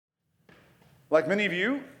Like many of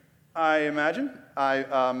you, I imagine,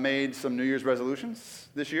 I made some New Year's resolutions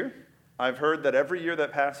this year. I've heard that every year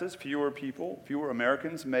that passes, fewer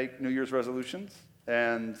Americans make New Year's resolutions.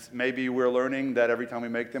 And maybe we're learning that every time we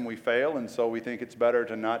make them, we fail. And so we think it's better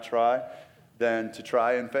to not try than to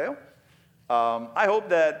try and fail. I hope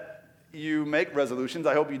that you make resolutions.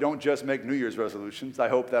 I hope you don't just make New Year's resolutions. I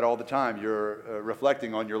hope that all the time you're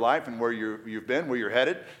reflecting on your life and where you've been, where you're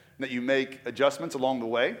headed, and that you make adjustments along the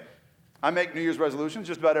way. I make New Year's resolutions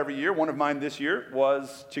just about every year. One of mine this year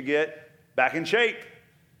was to get back in shape.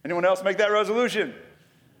 Anyone else make that resolution?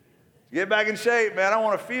 Get back in shape, man. I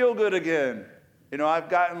want to feel good again. You know, I've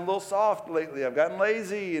gotten a little soft lately. I've gotten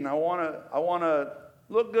lazy, and I want to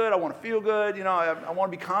look good. I want to feel good. You know, I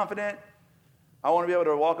want to be confident. I want to be able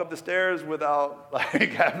to walk up the stairs without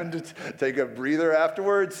having to take a breather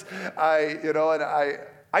afterwards. I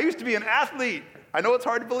used to be an athlete. I know it's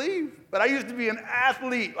hard to believe, but I used to be an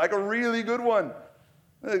athlete, like a really good one,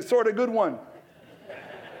 sort of good one.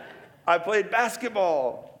 I played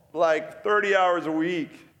basketball like 30 hours a week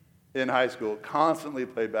in high school, constantly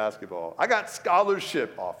played basketball. I got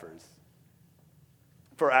scholarship offers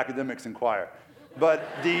for academics and choir. But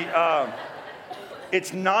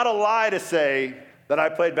it's not a lie to say that I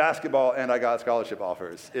played basketball and I got scholarship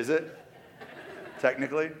offers, is it?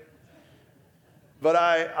 Technically? But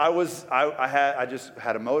I just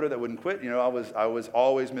had a motor that wouldn't quit. You know, I was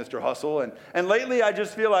always Mr. Hustle, and lately I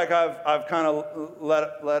just feel like I've kind of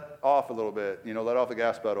let off a little bit. You know, let off the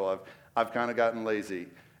gas pedal. I've kind of gotten lazy,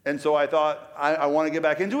 and so I thought I want to get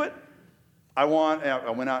back into it. I went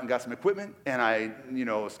out and got some equipment, and I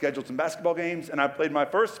scheduled some basketball games, and I played my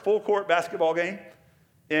first full court basketball game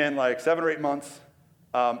in like 7 or 8 months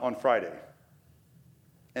on Friday,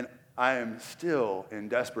 and I am still in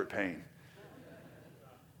desperate pain.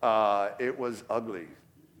 It was ugly.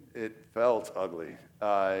 It felt ugly.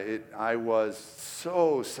 I was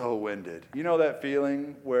so winded. You know that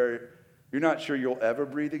feeling where you're not sure you'll ever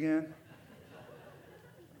breathe again?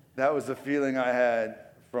 That was the feeling I had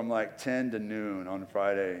from like 10 to noon on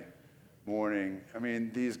Friday morning. I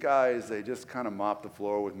mean, these guys, they just kind of mopped the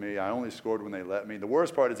floor with me. I only scored when they let me. The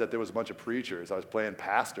worst part is that there was a bunch of preachers. I was playing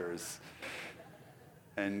pastors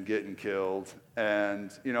and getting killed.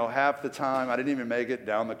 And, half the time, I didn't even make it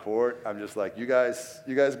down the court. I'm just like, you guys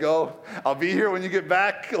go. I'll be here when you get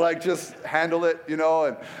back. Like, just handle it, And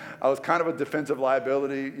I was kind of a defensive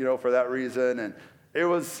liability, for that reason. And it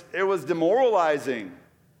was demoralizing.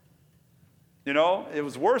 It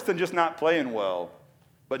was worse than just not playing well.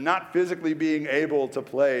 But not physically being able to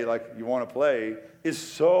play like you want to play is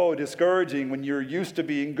so discouraging when you're used to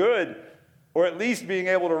being good, or at least being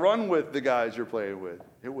able to run with the guys you're playing with.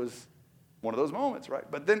 It was one of those moments, right?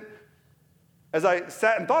 But then, as I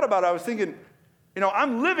sat and thought about it, I was thinking,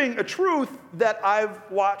 I'm living a truth that I've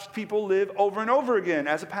watched people live over and over again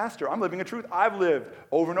as a pastor. I'm living a truth I've lived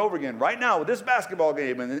over and over again. Right now, with this basketball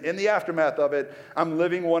game and in the aftermath of it, I'm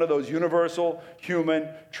living one of those universal human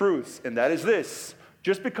truths, and that is this.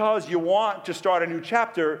 Just because you want to start a new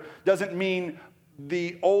chapter doesn't mean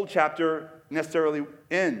the old chapter necessarily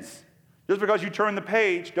ends. Just because you turn the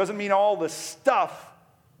page doesn't mean all the stuff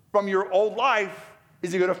from your old life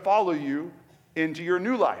is going to follow you into your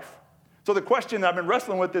new life. So the question that I've been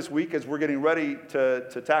wrestling with this week as we're getting ready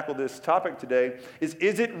to tackle this topic today is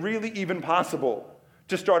it really even possible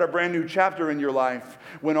to start a brand new chapter in your life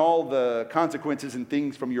when all the consequences and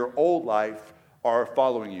things from your old life are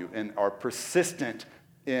following you and are persistent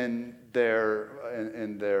in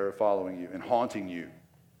their following you and haunting you,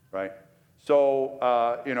 right? So,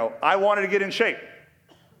 I wanted to get in shape,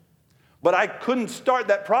 but I couldn't start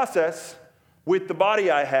that process with the body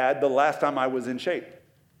I had the last time I was in shape,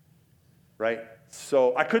 right?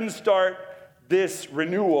 So I couldn't start this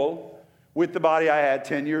renewal with the body I had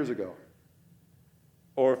 10 years ago,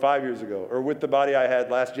 or 5 years ago, or with the body I had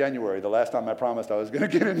last January, the last time I promised I was going to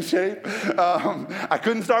get in shape. I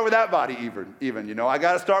couldn't start with that body even. I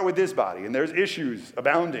got to start with this body, and there's issues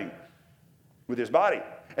abounding with this body.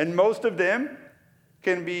 And most of them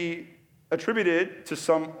can be attributed to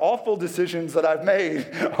some awful decisions that I've made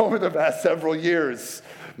over the past several years,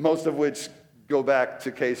 most of which go back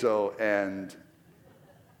to queso and...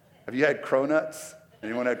 Have you had cronuts?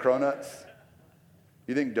 Anyone had cronuts?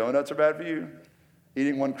 You think donuts are bad for you?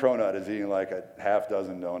 Eating one cronut is eating like a half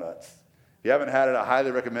dozen donuts. If you haven't had it, I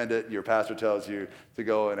highly recommend it. Your pastor tells you to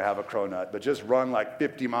go and have a cronut, but just run like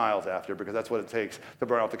 50 miles after, because that's what it takes to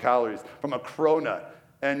burn off the calories from a cronut.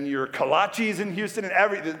 And your kolaches in Houston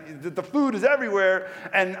and the food is everywhere,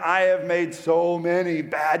 and I have made so many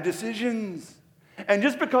bad decisions. And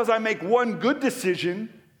just because I make one good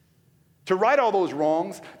decision To right all those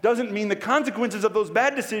wrongs doesn't mean the consequences of those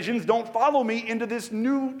bad decisions don't follow me into this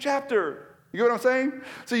new chapter. You get what I'm saying?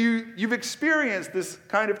 So you've experienced this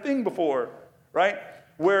kind of thing before, right?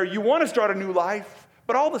 Where you want to start a new life,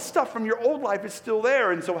 but all the stuff from your old life is still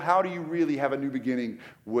there. And so how do you really have a new beginning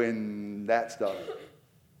when that stuff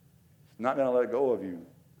is not going to let go of you?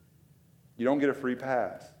 You don't get a free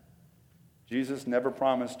pass. Jesus never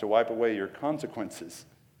promised to wipe away your consequences.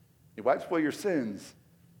 He wipes away your sins,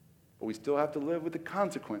 but we still have to live with the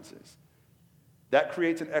consequences. That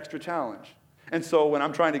creates an extra challenge. And so when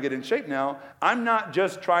I'm trying to get in shape now, I'm not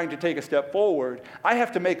just trying to take a step forward. I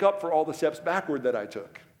have to make up for all the steps backward that I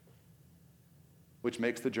took, which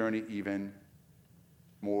makes the journey even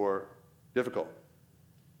more difficult.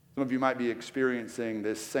 Some of you might be experiencing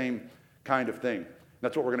this same kind of thing.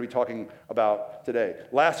 That's what we're going to be talking about today.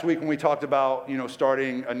 Last week when we talked about,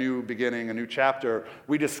 starting a new beginning, a new chapter,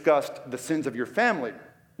 we discussed the sins of your family.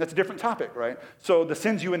 That's a different topic, right? So the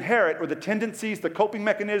sins you inherit, or the tendencies, the coping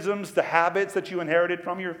mechanisms, the habits that you inherited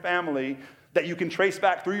from your family that you can trace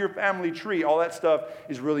back through your family tree, all that stuff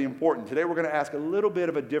is really important. Today we're going to ask a little bit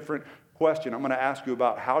of a different question. I'm going to ask you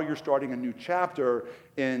about how you're starting a new chapter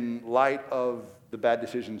in light of the bad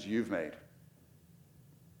decisions you've made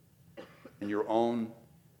in your own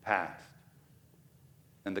past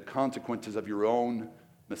and the consequences of your own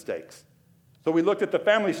mistakes. So we looked at the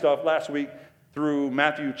family stuff last week through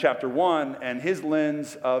Matthew chapter 1 and his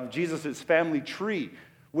lens of Jesus' family tree,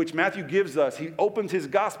 which Matthew gives us. He opens his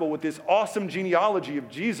gospel with this awesome genealogy of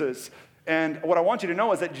Jesus. And what I want you to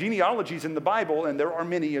know is that genealogies in the Bible, and there are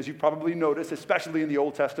many, as you probably noticed, especially in the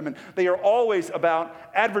Old Testament, they are always about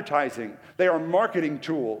advertising. They are marketing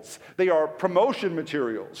tools. They are promotion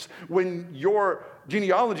materials. When your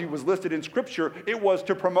genealogy was listed in Scripture, it was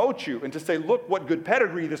to promote you and to say, look what good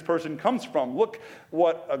pedigree this person comes from. Look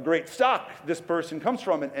what a great stock this person comes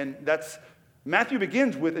from. And that's, Matthew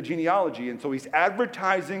begins with a genealogy, and so he's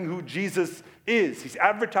advertising who Jesus is. He's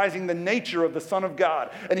advertising the nature of the Son of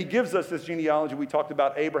God. And he gives us this genealogy. We talked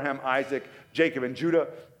about Abraham, Isaac, Jacob, and Judah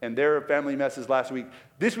and their family messes last week.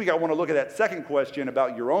 This week I want to look at that second question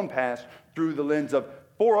about your own past through the lens of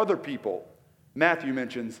 4 other people Matthew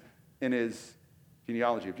mentions in his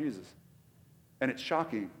genealogy of Jesus. And it's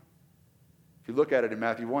shocking. If you look at it in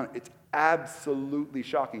Matthew 1, it's absolutely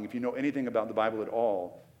shocking if you know anything about the Bible at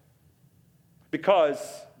all. Because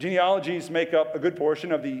genealogies make up a good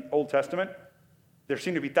portion of the Old Testament. There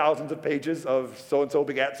seem to be thousands of pages of so-and-so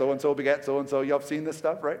begat so-and-so begat so-and-so. Y'all have seen this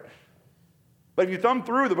stuff, right? But if you thumb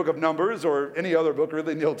through the book of Numbers, or any other book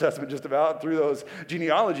really in the Old Testament just about, through those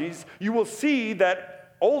genealogies, you will see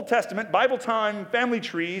that Old Testament, Bible time family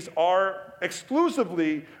trees are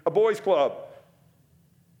exclusively a boys' club.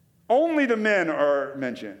 Only the men are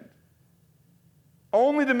mentioned.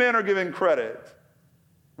 Only the men are given credit,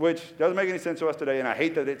 which doesn't make any sense to us today, and I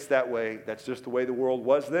hate that it's that way. That's just the way the world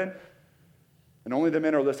was then. And only the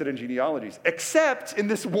men are listed in genealogies, except in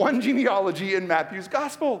this one genealogy in Matthew's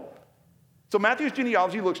gospel. So Matthew's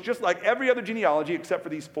genealogy looks just like every other genealogy except for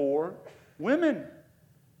these 4 women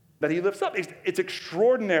that he lifts up. It's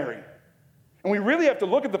extraordinary. And we really have to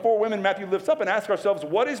look at the 4 women Matthew lifts up and ask ourselves,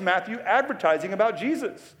 what is Matthew advertising about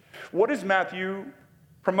Jesus? What is Matthew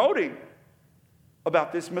promoting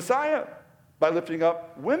about this Messiah by lifting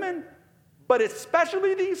up women? But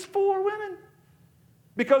especially these 4 women.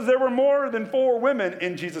 Because there were more than 4 women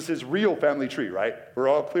in Jesus' real family tree, right? We're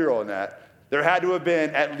all clear on that. There had to have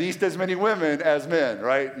been at least as many women as men,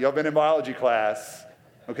 right? Y'all been in biology class,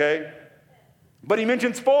 okay? But he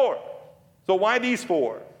mentions 4. So why these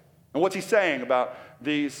 4? And what's he saying about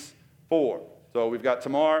these 4? So we've got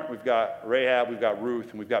Tamar, we've got Rahab, we've got Ruth,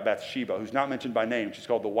 and we've got Bathsheba, who's not mentioned by name. She's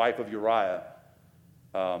called the wife of Uriah,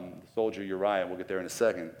 the soldier Uriah. We'll get there in a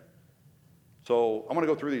second. So I'm going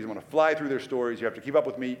to go through these. I'm going to fly through their stories. You have to keep up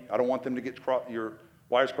with me. I don't want them to get your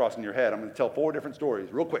wires crossed in your head. I'm going to tell 4 different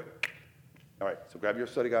stories real quick. All right, so grab your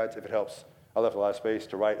study guides if it helps. I left a lot of space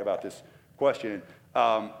to write about this question.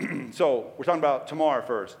 So we're talking about Tamar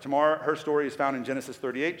first. Tamar, her story is found in Genesis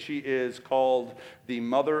 38. She is called the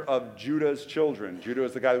mother of Judah's children. Judah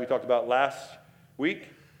is the guy that we talked about last week.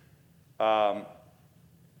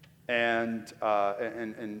 And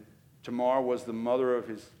Tamar was the mother of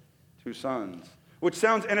his 2 sons, which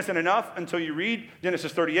sounds innocent enough until you read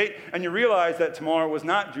Genesis 38 and you realize that Tamar was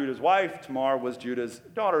not Judah's wife. Tamar was Judah's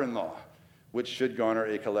daughter-in-law, which should garner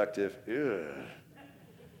a collective ugh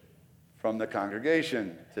from the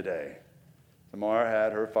congregation today. Tamar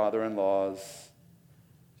had her father-in-law's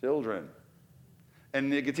children.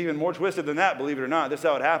 And it gets even more twisted than that, believe it or not. This is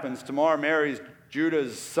how it happens. Tamar marries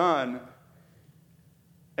Judah's son,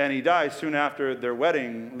 And he dies soon after their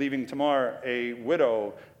wedding, leaving Tamar a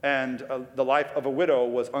widow. And the life of a widow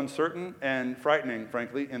was uncertain and frightening,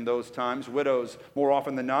 frankly, in those times. Widows, more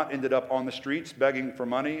often than not, ended up on the streets begging for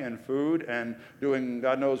money and food and doing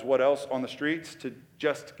God knows what else on the streets to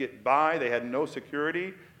just get by. They had no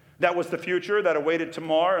security. That was the future that awaited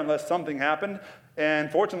Tamar unless something happened. And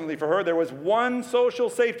fortunately for her, there was one social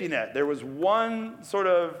safety net. There was one sort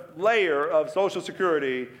of layer of social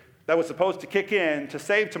security that was supposed to kick in to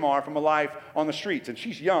save Tamar from a life on the streets. And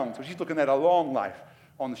she's young, so she's looking at a long life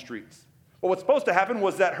on the streets. But what's supposed to happen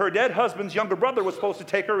was that her dead husband's younger brother was supposed to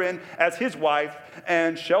take her in as his wife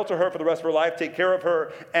and shelter her for the rest of her life, take care of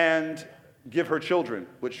her, and give her children,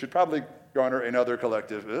 which should probably garner another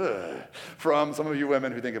collective from some of you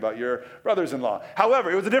women who think about your brothers-in-law.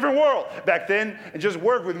 However, it was a different world back then, and just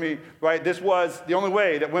work with me, right? This was the only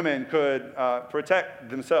way that women could protect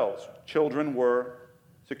themselves. Children were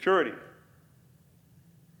security.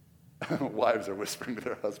 Wives are whispering to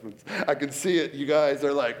their husbands. I can see it. You guys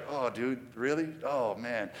are like, oh, dude, really? Oh,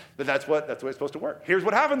 man. But that's the way it's supposed to work. Here's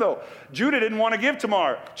what happened, though. Judah didn't want to give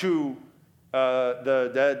Tamar to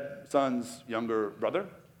the dead son's younger brother.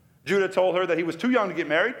 Judah told her that he was too young to get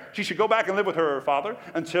married. She should go back and live with her father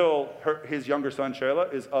until his younger son,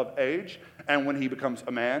 Shelah, is of age. And when he becomes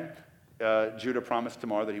a man, Judah promised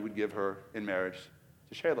Tamar that he would give her in marriage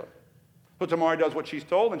to Shelah. So Tamar does what she's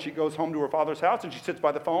told, and she goes home to her father's house, and she sits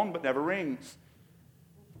by the phone, but never rings.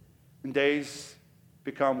 And days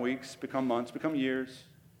become weeks, become months, become years.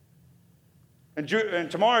 And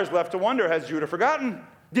Tamar is left to wonder, has Judah forgotten?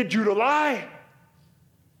 Did Judah lie?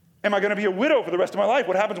 Am I going to be a widow for the rest of my life?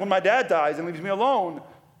 What happens when my dad dies and leaves me alone?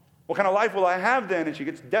 What kind of life will I have then? And she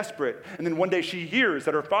gets desperate. And then one day she hears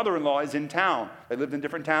that her father-in-law is in town. They lived in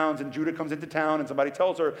different towns, and Judah comes into town, and somebody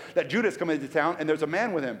tells her that Judah's coming into town, and there's a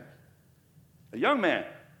man with him. A young man.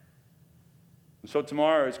 And so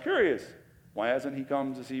Tamar is curious. Why hasn't he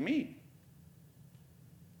come to see me?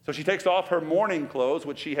 So she takes off her mourning clothes,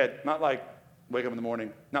 which she had, not like wake up in the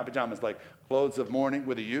morning, not pajamas, like clothes of mourning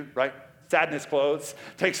with a U, right? Sadness clothes,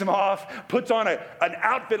 takes them off, puts on an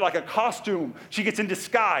outfit like a costume. She gets in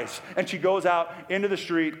disguise, and she goes out into the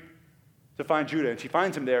street to find Judah. And she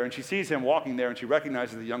finds him there, and she sees him walking there, and she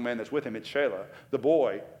recognizes the young man that's with him. It's Shelah. The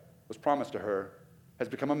boy was promised to her, has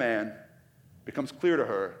become a man. Becomes clear to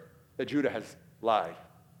her that Judah has lied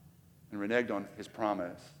and reneged on his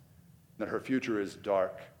promise, that her future is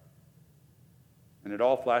dark. And it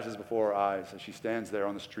all flashes before her eyes as she stands there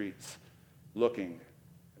on the streets looking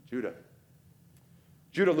at Judah.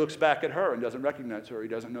 Judah looks back at her and doesn't recognize her. He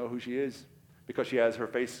doesn't know who she is because she has her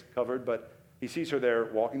face covered, but he sees her there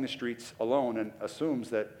walking the streets alone and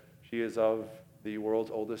assumes that she is of the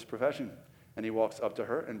world's oldest profession. And he walks up to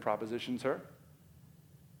her and propositions her.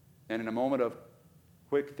 And in a moment of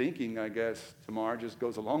quick thinking, I guess, Tamar just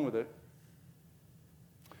goes along with it.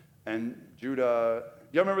 And Judah,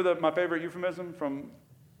 you remember my favorite euphemism from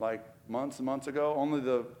like months and months ago? Only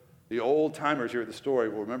the old timers here at the story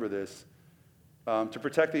will remember this. To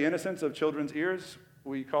protect the innocence of children's ears,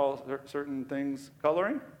 we call certain things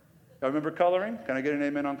coloring. Y'all remember Coloring? Can I get an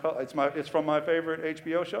amen on Coloring? It's from my favorite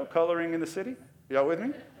HBO show, Coloring in the City. Y'all with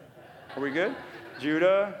me? Are we good?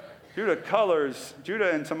 Judah colors.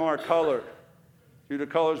 Judah and Tamar color. Judah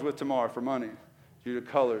colors with Tamar for money. Judah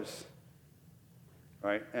colors.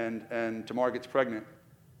 Right? And Tamar gets pregnant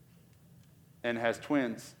and has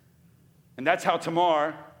twins. And that's how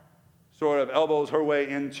Tamar sort of elbows her way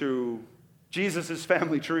into Jesus'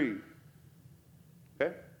 family tree.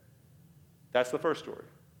 Okay? That's the first story.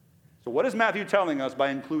 So what is Matthew telling us by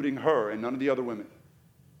including her and none of the other women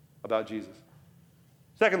about Jesus?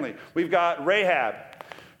 Secondly, we've got Rahab.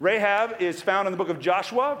 Rahab is found in the book of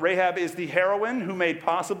Joshua. Rahab is the heroine who made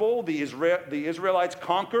possible the Israelites'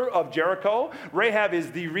 conquer of Jericho. Rahab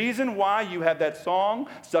is the reason why you have that song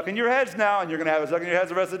stuck in your heads now, and you're going to have it stuck in your heads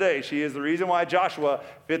the rest of the day. She is the reason why Joshua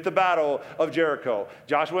fit the battle of Jericho.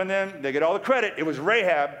 Joshua and them, they get all the credit. It was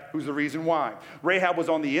Rahab who's the reason why. Rahab was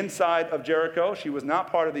on the inside of Jericho. She was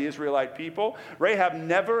not part of the Israelite people. Rahab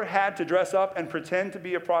never had to dress up and pretend to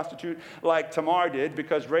be a prostitute like Tamar did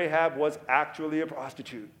because Rahab was actually a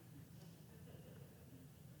prostitute.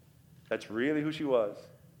 That's really who she was,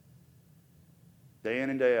 day in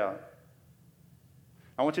and day out.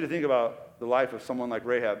 I want you to think about the life of someone like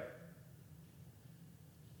Rahab.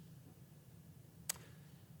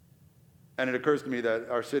 And it occurs to me that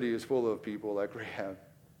our city is full of people like Rahab.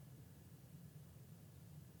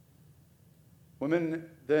 Women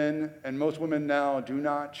then, and most women now, do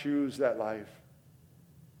not choose that life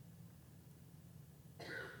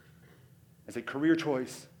as a career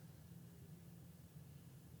choice.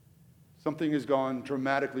 Something has gone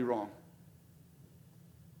dramatically wrong.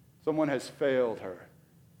 Someone has failed her.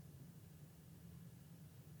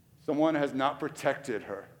 Someone has not protected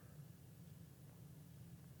her.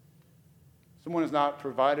 Someone has not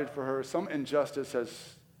provided for her. Some injustice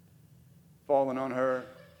has fallen on her.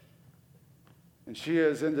 And she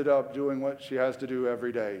has ended up doing what she has to do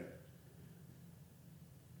every day.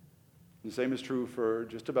 The same is true for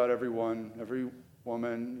just about everyone, every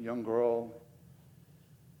woman, young girl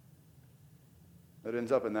that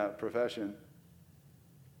ends up in that profession.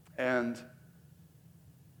 And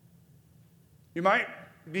you might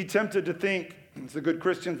be tempted to think, as the good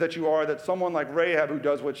Christians that you are, that someone like Rahab, who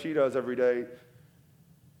does what she does every day,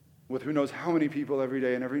 with who knows how many people every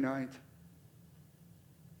day and every night,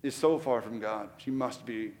 is so far from God. She must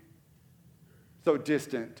be so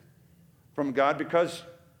distant from God because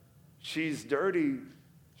she's dirty.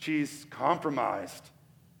 She's compromised.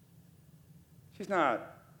 She's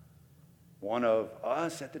not one of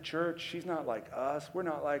us at the church. She's not like us. We're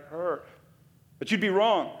not like her. But you'd be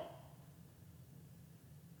wrong.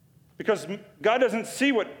 Because God doesn't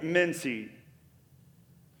see what men see.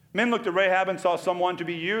 Men looked at Rahab and saw someone to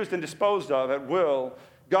be used and disposed of at will.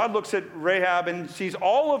 God looks at Rahab and sees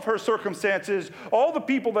all of her circumstances, all the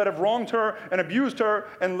people that have wronged her and abused her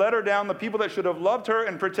and let her down, the people that should have loved her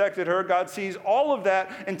and protected her. God sees all of that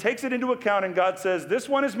and takes it into account, and God says, this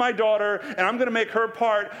one is my daughter, and I'm going to make her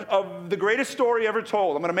part of the greatest story ever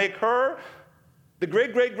told. I'm going to make her the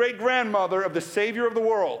great-great-great-grandmother of the Savior of the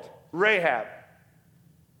world, Rahab.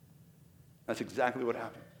 That's exactly what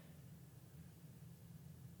happened.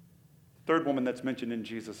 The third woman that's mentioned in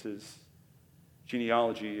Jesus'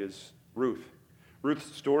 genealogy is Ruth.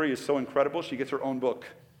 Ruth's story is so incredible, she gets her own book.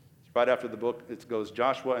 Right after the book, it goes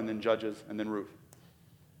Joshua and then Judges and then Ruth.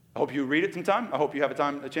 I hope you read it sometime. I hope you have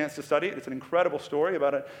a chance to study it. It's an incredible story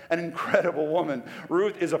about an incredible woman.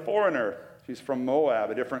 Ruth is a foreigner. She's from Moab,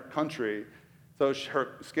 a different country. So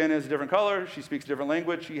her skin is a different color. She speaks a different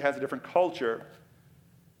language. She has a different culture.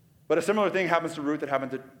 But a similar thing happens to Ruth that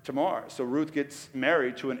happened to Tamar. So Ruth gets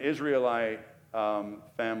married to an Israelite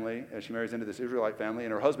family, and she marries into this Israelite family,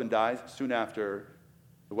 and her husband dies soon after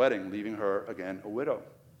the wedding, leaving her, again, a widow.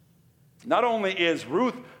 Not only is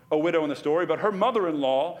Ruth a widow in the story, but her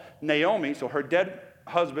mother-in-law, Naomi, so her dead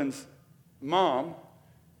husband's mom,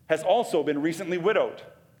 has also been recently widowed.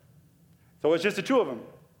 So it's just the two of them.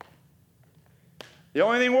 The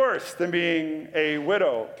only thing worse than being a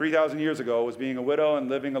widow 3,000 years ago was being a widow and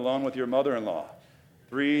living alone with your mother-in-law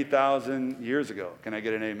 3,000 years ago. Can I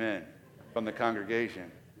get an amen from the congregation?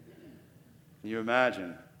 Can you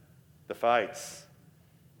imagine the fights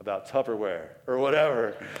about Tupperware or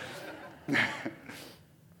whatever?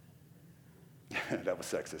 That was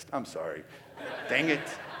sexist. I'm sorry. Dang it.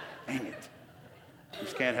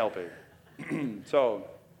 Just can't help it. So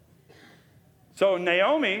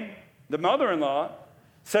Naomi, the mother-in-law,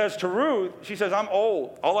 says to Ruth, she says, I'm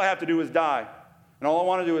old. All I have to do is die. And all I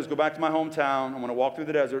want to do is go back to my hometown. I'm going to walk through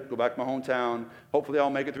the desert, go back to my hometown. Hopefully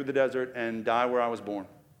I'll make it through the desert and die where I was born.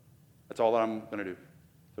 That's all that I'm going to do.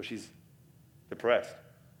 So she's depressed.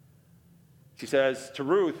 She says to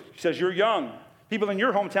Ruth, she says, you're young. People in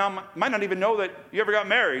your hometown might not even know that you ever got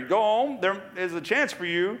married. Go home. There is a chance for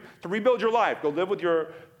you to rebuild your life. Go live with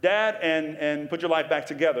your dad and put your life back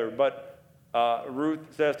together. But Ruth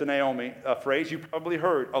says to Naomi a phrase you probably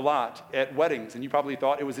heard a lot at weddings, and you probably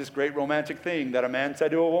thought it was this great romantic thing that a man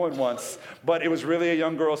said to a woman once, but it was really a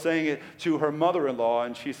young girl saying it to her mother-in-law,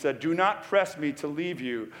 and she said, do not press me to leave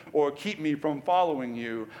you or keep me from following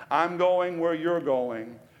you. I'm going where you're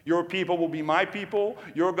going. Your people will be my people.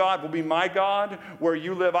 Your God will be my God. Where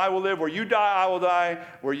you live, I will live. Where you die, I will die.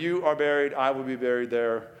 Where you are buried, I will be buried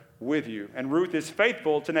there with you. And Ruth is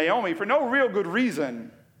faithful to Naomi for no real good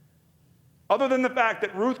reason, other than the fact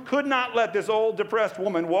that Ruth could not let this old, depressed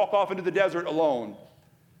woman walk off into the desert alone.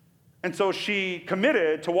 And so she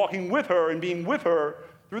committed to walking with her and being with her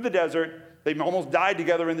through the desert. They almost died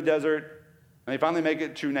together in the desert. And they finally make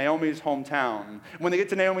it to Naomi's hometown. When they get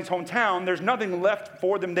to Naomi's hometown, there's nothing left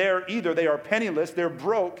for them there either. They are penniless. They're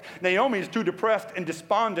broke. Naomi is too depressed and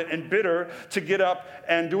despondent and bitter to get up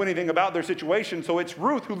and do anything about their situation. So it's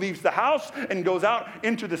Ruth who leaves the house and goes out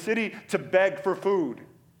into the city to beg for food.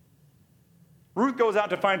 Ruth goes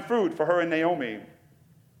out to find food for her and Naomi.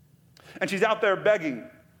 And she's out there begging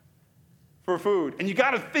for food. And you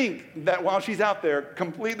got to think that while she's out there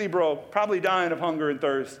completely broke, probably dying of hunger and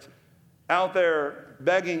thirst, out there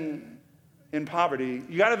begging in poverty,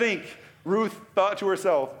 you got to think Ruth thought to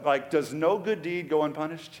herself, like, does no good deed go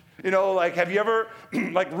unpunished? You know, like, have you ever,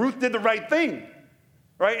 like, Ruth did the right thing,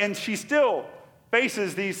 right? And she still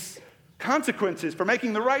faces these consequences for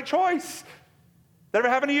making the right choice. That ever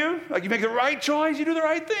happen to you? Like, you make the right choice, you do the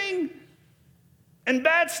right thing. And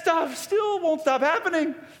bad stuff still won't stop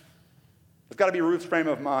happening. It's got to be Ruth's frame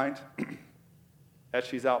of mind as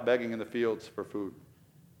she's out begging in the fields for food.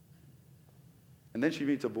 And then she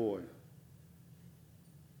meets a boy.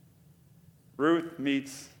 Ruth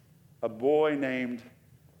meets a boy named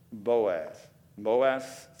Boaz.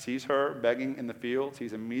 Boaz sees her begging in the fields.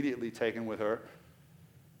 He's immediately taken with her.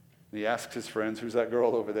 And he asks his friends, "Who's that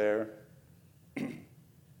girl over there?"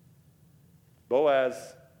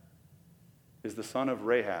 Boaz is the son of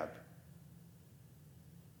Rahab,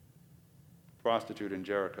 prostitute in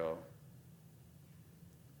Jericho.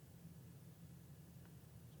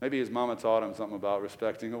 Maybe his mama taught him something about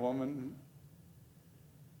respecting a woman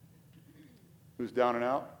who's down and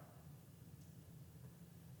out.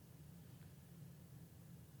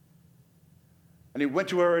 And he went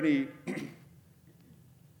to her and he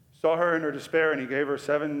saw her in her despair and he gave her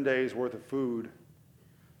 7 days' worth of food.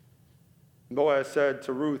 And Boaz said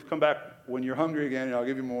to Ruth, "Come back when you're hungry again and I'll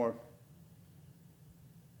give you more."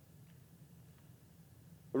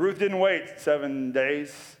 But Ruth didn't wait 7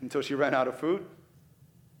 days until she ran out of food.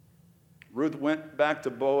 Ruth went back to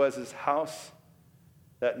Boaz's house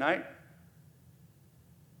that night.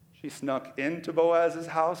 She snuck into Boaz's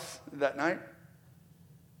house that night.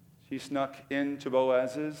 She snuck into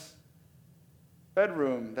Boaz's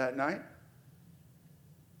bedroom that night.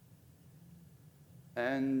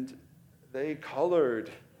 And they colored.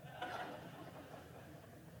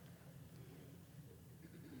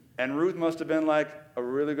 And Ruth must have been like a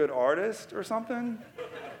really good artist or something.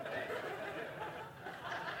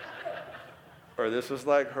 Or this was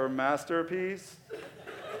like her masterpiece.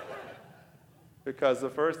 Because the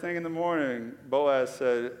first thing in the morning, Boaz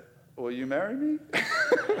said, "Will you marry me?"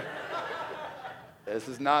 This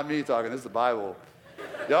is not me talking, this is the Bible.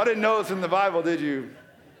 Y'all didn't know it's in the Bible, did you?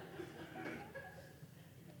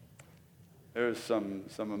 There's some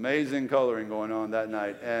amazing coloring going on that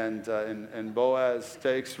night. And Boaz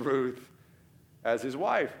takes Ruth as his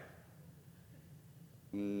wife.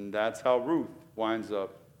 And that's how Ruth winds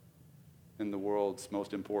up in the world's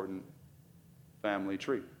most important family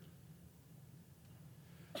tree.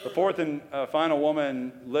 The fourth and final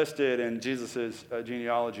woman listed in Jesus'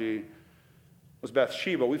 genealogy was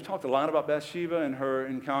Bathsheba. We've talked a lot about Bathsheba and her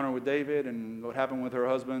encounter with David and what happened with her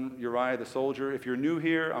husband, Uriah the soldier. If you're new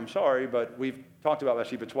here, I'm sorry, but we've talked about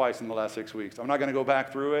Bathsheba twice in the last 6 weeks. I'm not going to go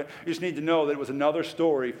back through it. You just need to know that it was another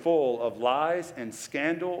story full of lies and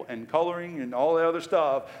scandal and coloring and all the other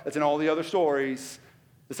stuff that's in all the other stories.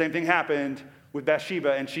 The same thing happened with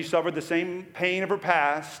Bathsheba, and she suffered the same pain of her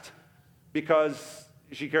past because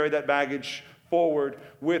she carried that baggage forward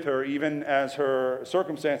with her, even as her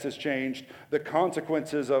circumstances changed. The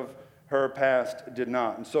consequences of her past did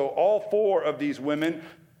not. And so all four of these women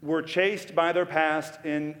were chased by their past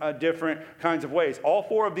in different kinds of ways. All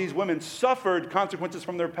four of these women suffered consequences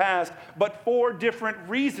from their past, but for different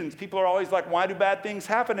reasons. People are always like, why do bad things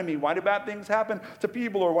happen to me? Why do bad things happen to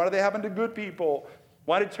people? Or why do they happen to good people?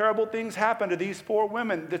 Why did terrible things happen to these four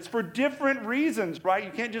women? That's for different reasons, right? You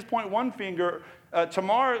can't just point one finger.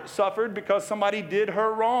 Tamar suffered because somebody did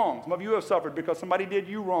her wrong. Some of you have suffered because somebody did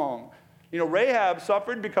you wrong. Rahab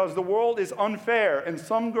suffered because the world is unfair, and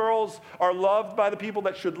some girls are loved by the people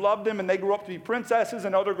that should love them, and they grew up to be princesses,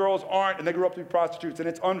 and other girls aren't, and they grew up to be prostitutes, and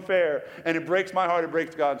it's unfair, and it breaks my heart, it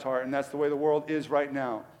breaks God's heart, and that's the way the world is right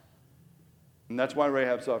now. And that's why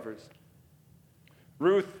Rahab suffers.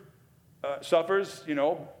 Ruth suffers,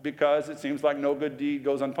 because it seems like no good deed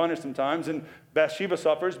goes unpunished sometimes. And Bathsheba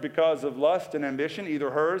suffers because of lust and ambition,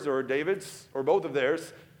 either hers or David's or both of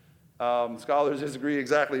theirs. Scholars disagree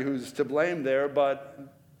exactly who's to blame there,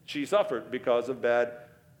 but she suffered because of bad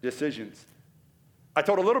decisions. I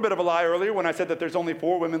told a little bit of a lie earlier when I said that there's only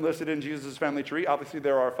 4 women listed in Jesus' family tree. Obviously,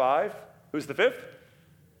 there are 5. Who's the 5th?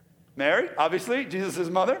 Mary, obviously, Jesus'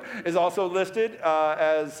 mother, is also listed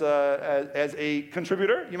as a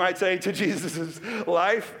contributor, you might say, to Jesus'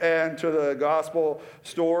 life and to the gospel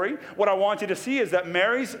story. What I want you to see is that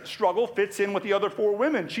Mary's struggle fits in with the other 4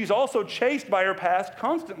 women. She's also chased by her past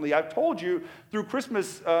constantly. I've told you through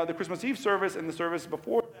Christmas, the Christmas Eve service and the service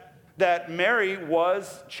before that Mary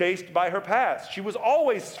was chased by her past. She was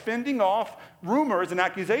always fending off rumors and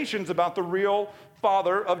accusations about the real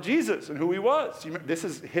father of Jesus and who he was. This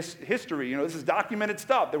is history. This is documented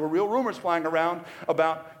stuff. There were real rumors flying around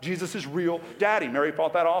about Jesus' real daddy. Mary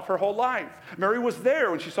fought that off her whole life. Mary was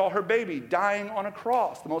there when she saw her baby dying on a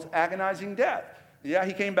cross, the most agonizing death. Yeah,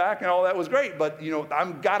 he came back and all that was great, but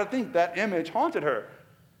I've got to think that image haunted her.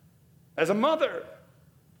 As a mother,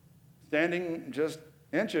 standing just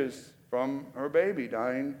inches from her baby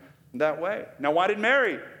dying that way. Now, why did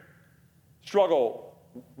Mary struggle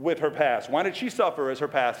with her past? Why did she suffer as her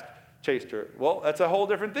past chased her. Well, that's a whole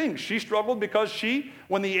different thing. She struggled because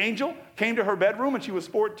when the angel came to her bedroom and she was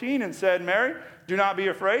 14 and said, Mary, do not be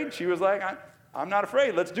afraid. She was like, I'm not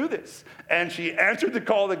afraid. Let's do this. And she answered the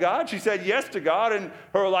call to God. She said yes to God, and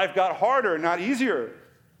her life got harder, not easier,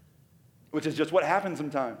 which is just what happens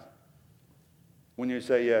sometimes when you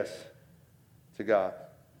say yes to God.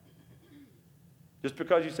 Just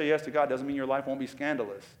because you say yes to God doesn't mean your life won't be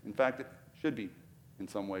scandalous. In fact, it should be in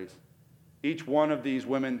some ways. Each one of these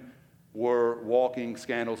women were walking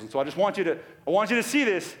scandals. And so I want you to see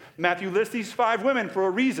this. Matthew lists these 5 women for a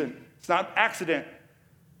reason. It's not accident.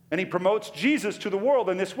 And he promotes Jesus to the world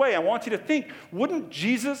in this way. I want you to think, wouldn't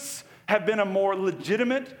Jesus have been a more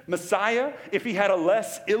legitimate Messiah if he had a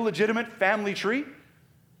less illegitimate family tree?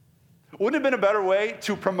 Wouldn't it have been a better way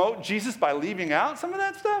to promote Jesus by leaving out some of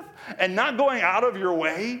that stuff and not going out of your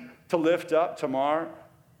way to lift up Tamar,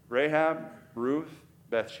 Rahab, Ruth,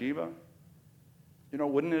 Bathsheba?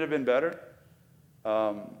 Wouldn't it have been better,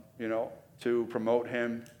 to promote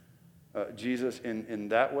him, Jesus, in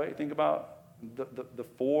that way? Think about the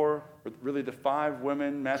 4, or really the 5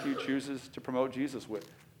 women Matthew chooses to promote Jesus with.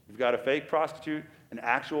 You've got a fake prostitute, an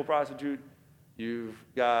actual prostitute. You've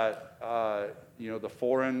got, the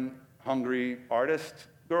foreign hungry artist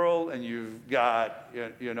girl, and you've got,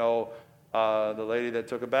 the lady that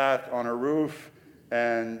took a bath on her roof,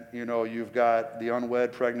 and, you've got the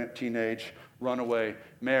unwed, pregnant, teenage runaway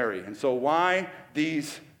Mary. And so why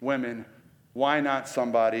these women? Why not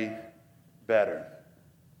somebody better?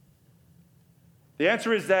 The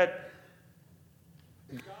answer is that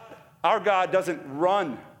our God doesn't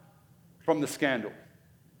run from the scandal.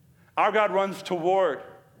 Our God runs toward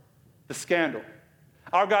the scandal.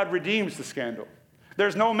 Our God redeems the scandal.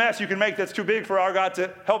 There's no mess you can make that's too big for our God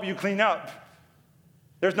to help you clean up.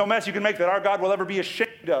 There's no mess you can make that our God will ever be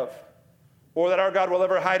ashamed of, or that our God will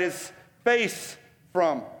ever hide his face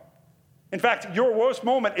from. In fact, your worst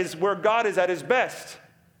moment is where God is at his best.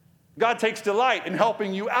 God takes delight in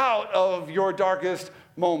helping you out of your darkest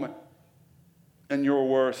moment and your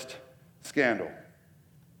worst scandal.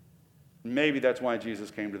 Maybe that's why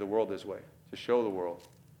Jesus came to the world this way, to show the world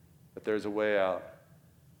that there's a way out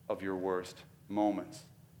of your worst moments,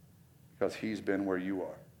 because he's been where you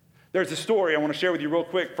are. There's a story I want to share with you real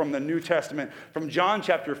quick from the New Testament, from John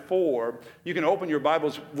chapter 4. You can open your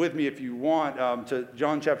Bibles with me if you want to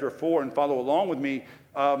John chapter 4 and follow along with me.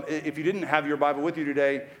 If you didn't have your Bible with you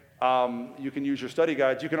today, you can use your study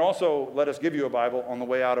guides. You can also let us give you a Bible on the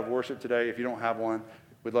way out of worship today if you don't have one.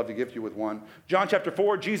 We'd love to gift you with one. John chapter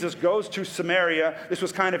 4, Jesus goes to Samaria. This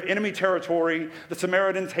was kind of enemy territory. The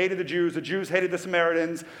Samaritans hated the Jews hated the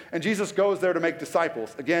Samaritans, and Jesus goes there to make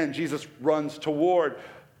disciples. Again, Jesus runs toward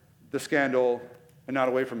the scandal and not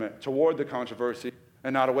away from it, toward the controversy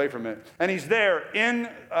and not away from it. And he's there in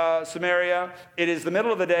Samaria. It is the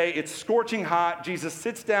middle of the day. It's scorching hot. Jesus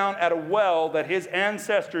sits down at a well that his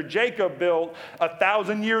ancestor Jacob built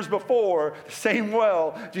 1,000 years before. The same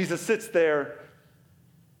well. Jesus sits there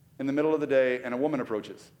in the middle of the day, and a woman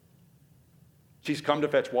approaches. She's come to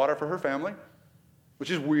fetch water for her family,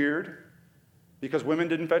 which is weird, because women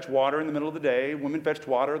didn't fetch water in the middle of the day. Women fetched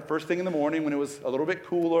water the first thing in the morning when it was a little bit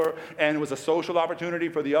cooler, and it was a social opportunity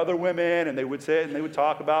for the other women, and they would sit and they would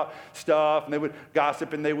talk about stuff, and they would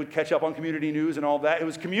gossip, and they would catch up on community news and all that. It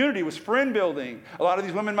was community, it was friend building. A lot of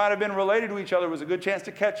these women might have been related to each other. It was a good chance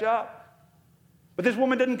to catch up. But this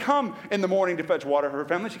woman didn't come in the morning to fetch water for her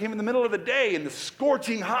family. She came in the middle of the day in the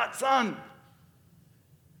scorching hot sun.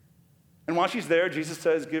 And while she's there, Jesus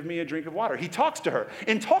says, give me a drink of water. He talks to her.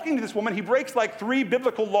 In talking to this woman, he breaks like 3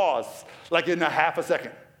 biblical laws, like in a half a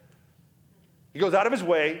second. He goes out of his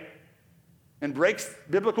way and breaks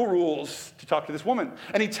biblical rules to talk to this woman.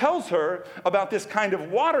 And he tells her about this kind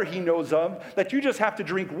of water he knows of that you just have to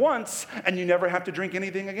drink once and you never have to drink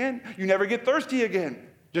anything again. You never get thirsty again.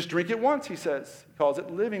 Just drink it once, he says. He calls it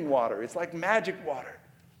living water. It's like magic water.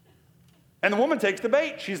 And the woman takes the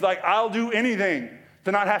bait. She's like, I'll do anything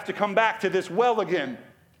to not have to come back to this well again.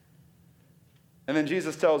 And then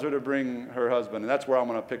Jesus tells her to bring her husband. And that's where I'm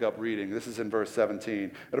going to pick up reading. This is in verse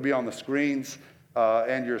 17. It'll be on the screens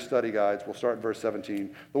and your study guides. We'll start in verse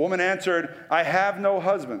 17. The woman answered, I have no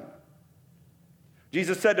husband.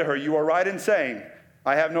 Jesus said to her, you are right in saying,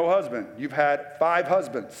 I have no husband. You've had 5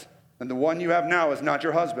 husbands, and the one you have now is not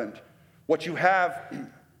your husband. What you have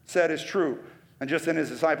said is true. And just then his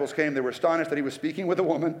disciples came. They were astonished that he was speaking with a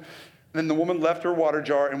woman. And then the woman left her water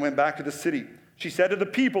jar and went back to the city. She said to the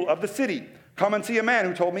people of the city, Come and see a man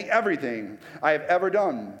who told me everything I have ever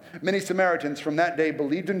done. Many Samaritans from that day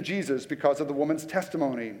believed in Jesus because of the woman's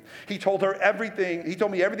testimony. He told me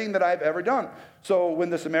everything that I have ever done. So when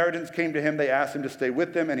the Samaritans came to him, they asked him to stay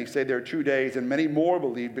with them, and he stayed there 2 days, and many more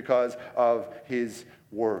believed because of his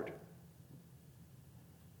word.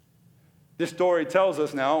 This story tells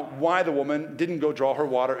us now why the woman didn't go draw her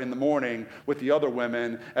water in the morning with the other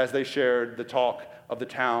women as they shared the talk of the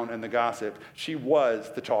town and the gossip. She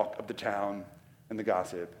was the talk of the town and the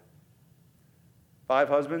gossip. 5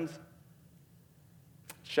 husbands,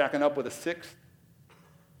 shacking up with a 6th.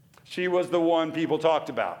 She was the one people talked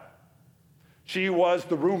about. She was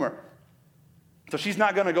the rumor. So she's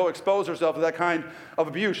not going to go expose herself to that kind of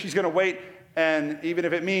abuse. She's going to wait, and even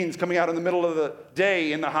if it means coming out in the middle of the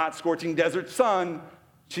day in the hot, scorching desert sun,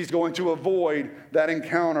 she's going to avoid that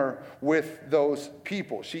encounter with those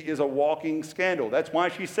people. She is a walking scandal. That's why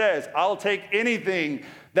she says, I'll take anything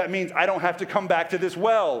that means I don't have to come back to this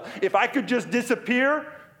well. If I could just disappear,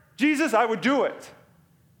 Jesus, I would do it.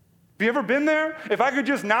 Have you ever been there? If I could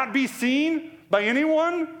just not be seen by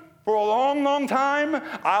anyone for a long, long time,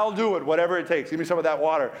 I'll do it, whatever it takes. Give me some of that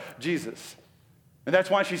water, Jesus. And that's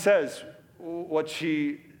why she says what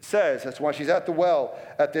she says. That's why she's at the well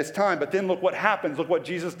at this time. But then look what happens. Look what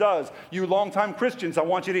Jesus does. You longtime Christians, I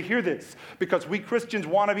want you to hear this, because we Christians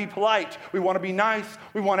want to be polite. We want to be nice.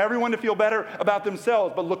 We want everyone to feel better about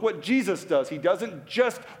themselves. But look what Jesus does. He doesn't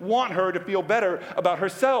just want her to feel better about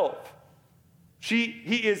herself.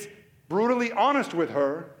 He is brutally honest with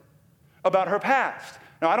her about her past.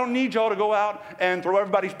 Now, I don't need y'all to go out and throw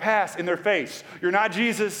everybody's past in their face. You're not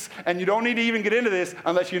Jesus, and you don't need to even get into this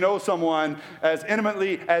unless you know someone as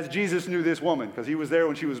intimately as Jesus knew this woman, because he was there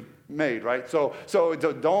when she was made, right? So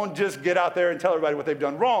don't just get out there and tell everybody what they've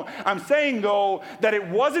done wrong. I'm saying, though, that it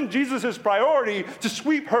wasn't Jesus' priority to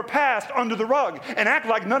sweep her past under the rug and act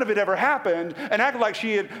like none of it ever happened and act like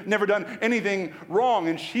she had never done anything wrong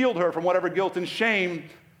and shield her from whatever guilt and shame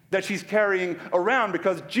that she's carrying around,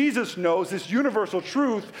 because Jesus knows this universal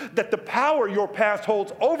truth that the power your past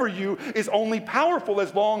holds over you is only powerful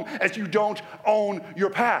as long as you don't own your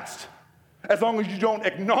past, as long as you don't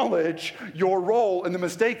acknowledge your role in the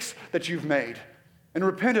mistakes that you've made and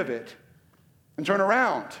repent of it and turn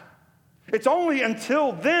around. It's only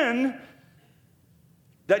until then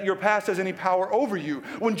that your past has any power over you.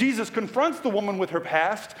 When Jesus confronts the woman with her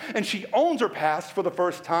past and she owns her past for the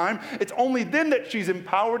first time, it's only then that she's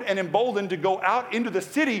empowered and emboldened to go out into the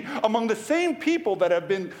city among the same people that have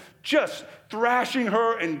been just thrashing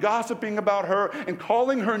her and gossiping about her and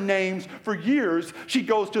calling her names for years. She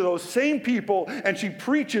goes to those same people and she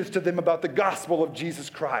preaches to them about the gospel of Jesus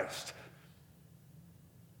Christ.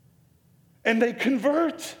 And they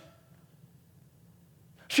convert.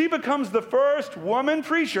 She becomes the first woman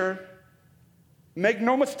preacher. Make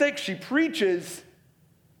no mistake, she preaches,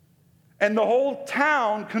 and the whole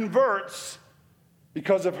town converts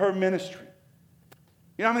because of her ministry.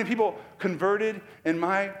 You know how many people converted in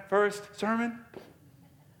my first sermon?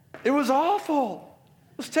 It was awful.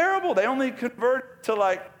 It was terrible. They only convert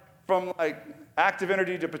to from active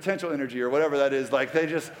energy to potential energy or whatever that is. They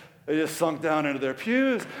just sunk down into their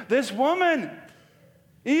pews. This woman,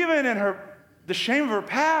 even in the shame of her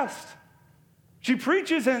past, she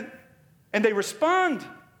preaches and they respond.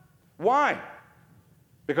 Why?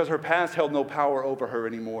 Because her past held no power over her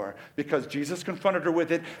anymore. Because Jesus confronted her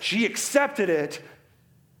with it, she accepted it,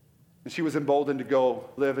 and she was emboldened to go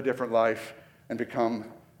live a different life and become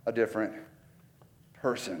a different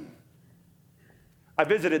person. I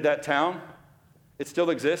visited that town. It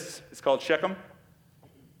still exists. It's called Shechem.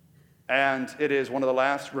 And it is one of the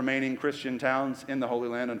last remaining Christian towns in the Holy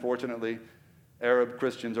Land, unfortunately. Arab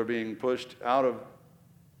Christians are being pushed out of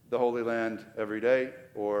the Holy Land every day,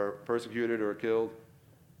 or persecuted or killed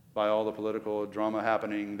by all the political drama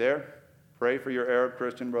happening there. Pray for your Arab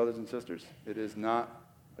Christian brothers and sisters. It is not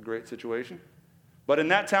a great situation. But in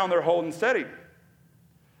that town, they're holding steady.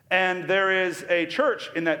 And there is a church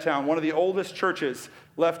in that town, one of the oldest churches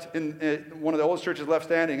left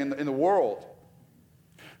standing in the world.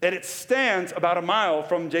 And it stands about a mile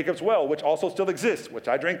from Jacob's Well, which also still exists, which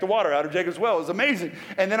I drank the water out of Jacob's Well. It was amazing.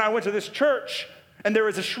 And then I went to this church, and there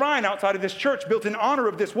is a shrine outside of this church built in honor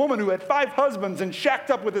of this woman who had 5 husbands and shacked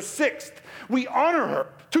up with a 6th. We honor her.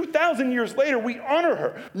 2,000 years later, we honor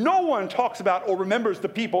her. No one talks about or remembers the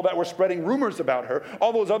people that were spreading rumors about her.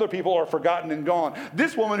 All those other people are forgotten and gone.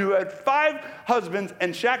 This woman who had 5 husbands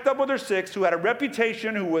and shacked up with her 6th, who had a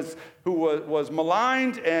reputation, who was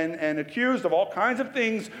maligned and accused of all kinds of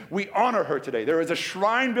things, we honor her today. There is a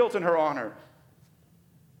shrine built in her honor.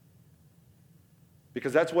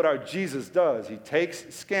 Because that's what our Jesus does. He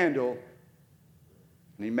takes scandal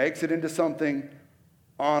And he makes it into something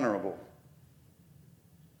honorable.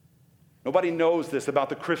 Nobody knows this about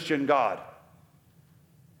the Christian God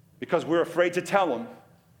because we're afraid to tell them.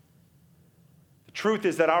 The truth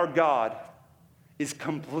is that our God is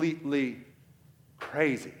completely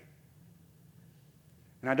crazy.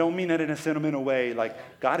 And I don't mean that in a sentimental way, like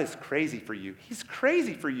God is crazy for you. He's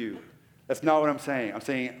crazy for you. That's not what I'm saying. I'm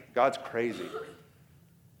saying God's crazy.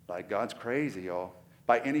 Like God's crazy, y'all.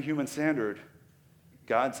 By any human standard,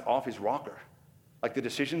 God's off his rocker. Like the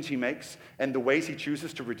decisions he makes and the ways he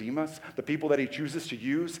chooses to redeem us, the people that he chooses to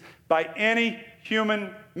use, by any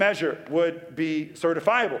human measure would be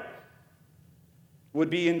certifiable, would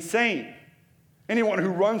be insane. Anyone who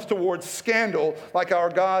runs towards scandal like our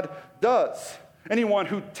God does. Anyone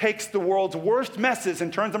who takes the world's worst messes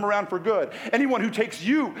and turns them around for good. Anyone who takes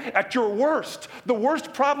you at your worst, the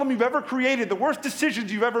worst problem you've ever created, the worst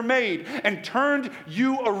decisions you've ever made, and turned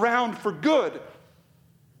you around for good.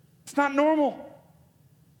 It's not normal.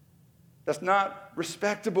 That's not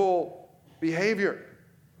respectable behavior.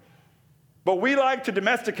 But we like to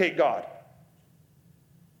domesticate God.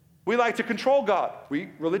 We like to control God. We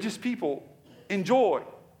religious people enjoy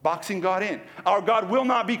boxing God in. Our God will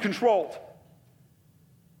not be controlled.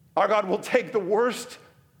 Our God will take the worst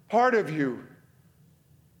part of you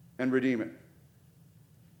and redeem it.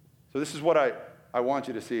 So this is what I want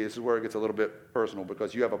you to see. This is where it gets a little bit personal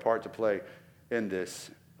because you have a part to play in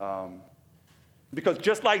this. Because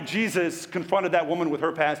just like Jesus confronted that woman with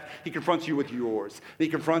her past, he confronts you with yours. He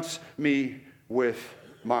confronts me with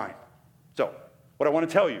mine. So what I want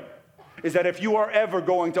to tell you is that if you are ever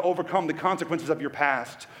going to overcome the consequences of your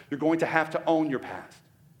past, you're going to have to own your past.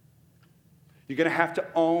 You're going to have to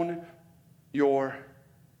own your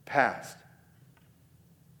past.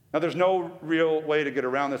 Now, there's no real way to get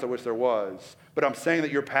around this. I wish there was. But I'm saying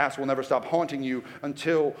that your past will never stop haunting you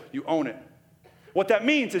until you own it. What that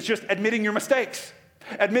means is just admitting your mistakes,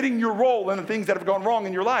 admitting your role in the things that have gone wrong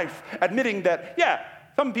in your life, admitting that, yeah,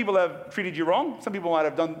 some people have treated you wrong, some people might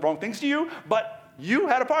have done wrong things to you, but you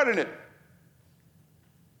had a part in it.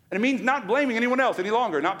 And it means not blaming anyone else any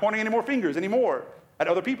longer, not pointing any more fingers anymore at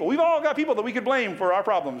other people. We've all got people that we could blame for our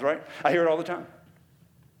problems, right? I hear it all the time.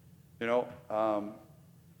 You know,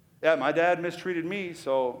 yeah, my dad mistreated me,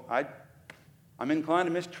 so I'm inclined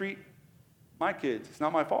to mistreat my kids. It's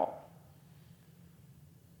not my fault.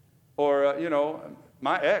 Or, you know,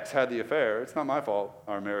 my ex had the affair. It's not my fault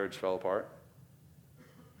our marriage fell apart.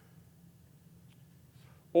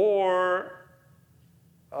 Or,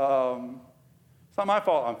 it's not my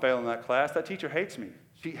fault I'm failing that class. That teacher hates me.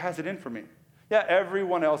 She has it in for me. Yeah,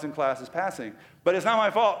 everyone else in class is passing. But it's not my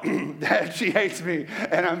fault that she hates me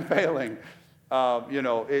and I'm failing. You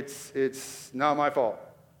know, it's not my fault.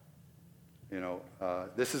 You know,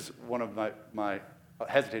 this is one of my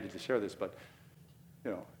I hesitated to share this, but,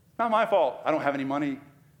 you know, it's not my fault I don't have any money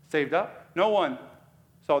saved up. No one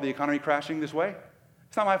saw the economy crashing this way.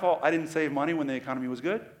 It's not my fault I didn't save money when the economy was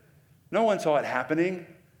good. No one saw it happening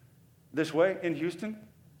this way in Houston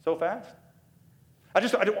so fast.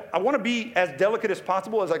 I want to be as delicate as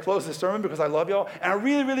possible as I close this sermon because I love y'all, and I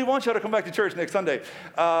really, really want y'all to come back to church next Sunday.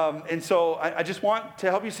 And so I just want to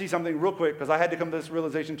help you see something real quick because I had to come to this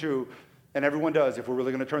realization too, and everyone does if we're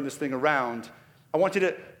really going to turn this thing around. I want you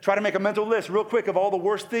to try to make a mental list real quick of all the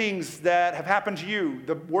worst things that have happened to you,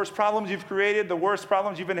 the worst problems you've created, the worst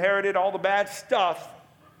problems you've inherited, all the bad stuff.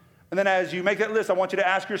 And then as you make that list, I want you to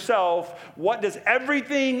ask yourself, what does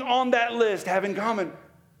everything on that list have in common?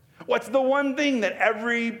 What's the one thing that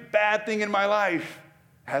every bad thing in my life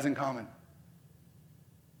has in common?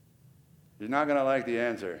 You're not going to like the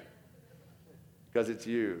answer because it's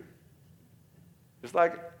you. Just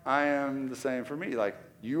like I am the same for me. Like,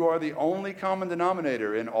 you are the only common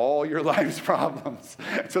denominator in all your life's problems.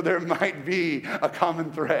 So there might be a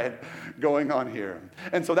common thread going on here.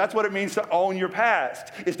 And so that's what it means to own your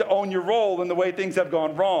past, is to own your role in the way things have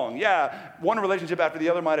gone wrong. Yeah, one relationship after the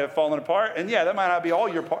other might have fallen apart, and yeah, that might not be all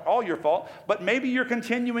your fault, but maybe you're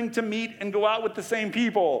continuing to meet and go out with the same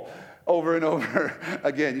people over and over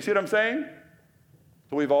again. You see what I'm saying?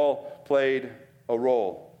 So we've all played a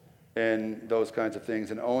role in those kinds of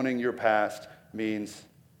things, and owning your past means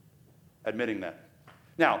admitting that.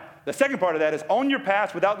 Now, the second part of that is own your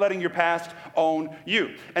past without letting your past own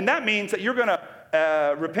you. And that means that you're going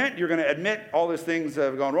to repent, you're going to admit all those things that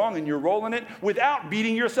have gone wrong, and you're rolling it without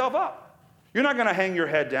beating yourself up. You're not going to hang your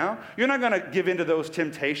head down. You're not going to give into those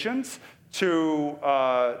temptations to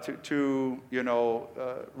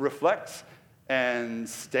reflect and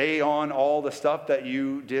stay on all the stuff that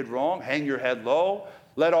you did wrong, hang your head low.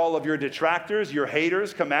 Let all of your detractors, your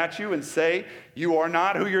haters, come at you and say, you are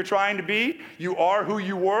not who you're trying to be. You are who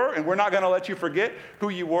you were, and we're not going to let you forget who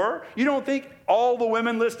you were. You don't think all the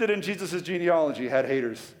women listed in Jesus' genealogy had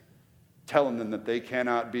haters telling them that they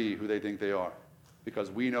cannot be who they think they are,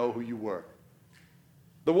 because we know who you were.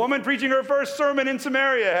 The woman preaching her first sermon in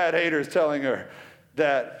Samaria had haters telling her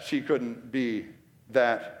that she couldn't be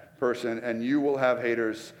that person, and you will have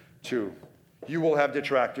haters too. You will have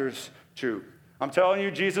detractors too. I'm telling you,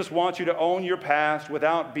 Jesus wants you to own your past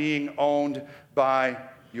without being owned by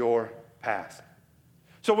your past.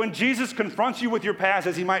 So when Jesus confronts you with your past,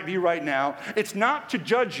 as he might be right now, it's not to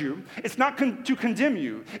judge you, it's not to condemn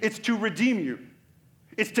you, it's to redeem you.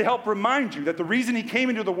 It's to help remind you that the reason he came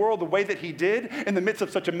into the world the way that he did in the midst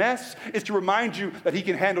of such a mess is to remind you that he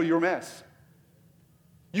can handle your mess.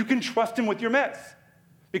 You can trust him with your mess,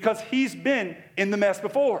 because he's been in the mess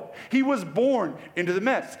before. He was born into the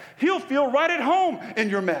mess. He'll feel right at home in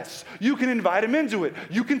your mess. You can invite him into it.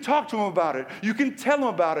 You can talk to him about it. You can tell him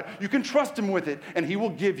about it. You can trust him with it, and he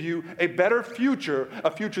will give you a better future,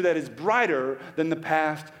 a future that is brighter than the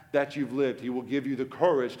past that you've lived. He will give you the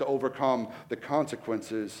courage to overcome the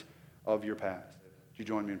consequences of your past. Would you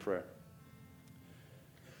join me in prayer?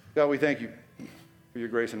 God, we thank you for your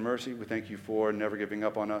grace and mercy. We thank you for never giving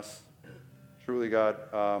up on us. Truly, God,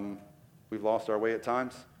 we've lost our way at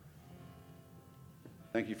times.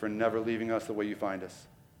 Thank you for never leaving us the way you find us.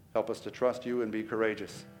 Help us to trust you and be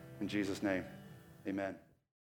courageous. In Jesus' name, amen.